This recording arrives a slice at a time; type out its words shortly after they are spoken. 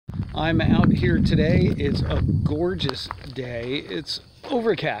I'm out here today. It's a gorgeous day. It's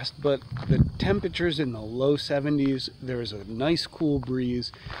overcast, but the temperature's in the low 70s. There's a nice cool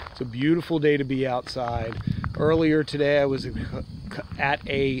breeze. It's a beautiful day to be outside. Earlier today I was at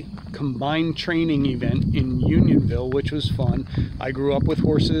a combined training event in Unionville, which was fun. I grew up with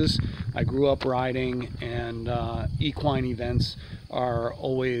horses, I grew up riding, and equine events are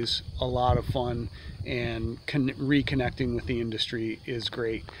always a lot of fun, and reconnecting with the industry is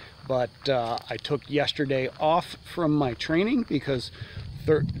great. But I took yesterday off from my training because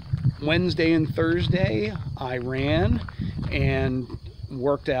Wednesday and Thursday I ran and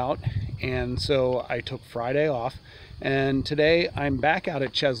worked out, and so I took Friday off, and today I'm back out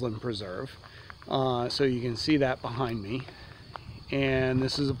at ChesLan Preserve. So you can see that behind me, and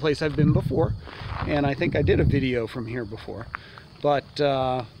this is a place I've been before, and I think I did a video from here before, but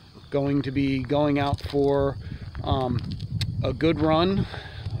going to be going out for a good run.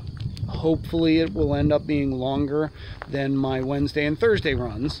 Hopefully it will end up being longer than my Wednesday and Thursday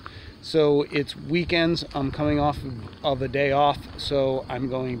runs. So it's weekends, I'm coming off of a day off, so I'm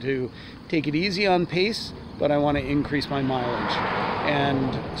going to take it easy on pace, but I want to increase my mileage.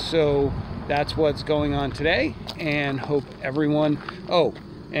 And so that's what's going on today, and hope everyone... Oh,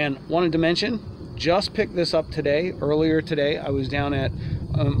 and wanted to mention, just picked this up today. Earlier today I was down at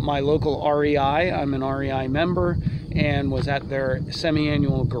my local REI. I'm an REI member, and was at their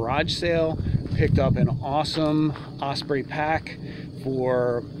semi-annual garage sale. Picked up an awesome Osprey Pack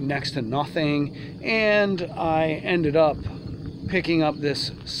for next to nothing, and I ended up picking up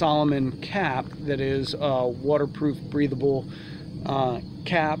this Salomon cap that is a waterproof, breathable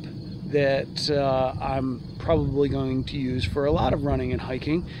cap that I'm probably going to use for a lot of running and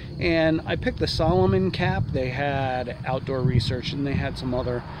hiking. And I picked the Salomon cap. They had Outdoor Research and they had some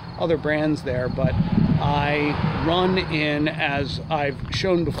other brands there, but I run in, as I've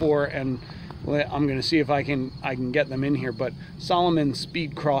shown before, and I'm going to see if I can get them in here, but Salomon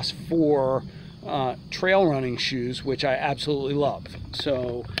Speedcross 4 trail running shoes, which I absolutely love.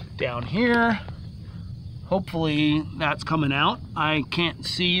 So down here, hopefully that's coming out. I can't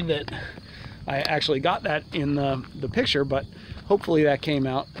see that I actually got that in the picture, but hopefully that came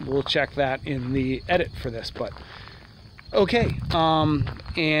out. We'll check that in the edit for this. But okay,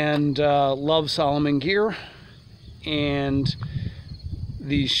 and love Salomon gear, and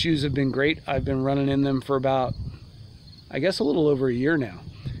these shoes have been great. I've been running in them for about, I guess, a little over a year now,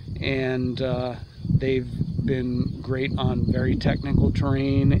 and they've been great on very technical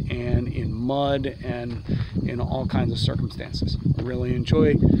terrain and in mud and in all kinds of circumstances. I really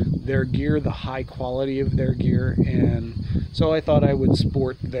enjoy their gear, the high quality of their gear, and so I thought I would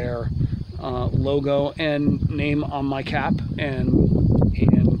sport their logo and name on my cap and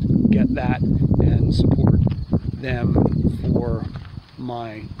get that and support them for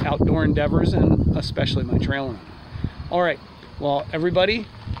my outdoor endeavors, and especially my trail running. All right, well, everybody,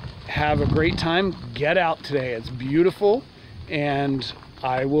 have a great time. Get out today. It's beautiful, and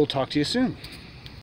I will talk to you soon.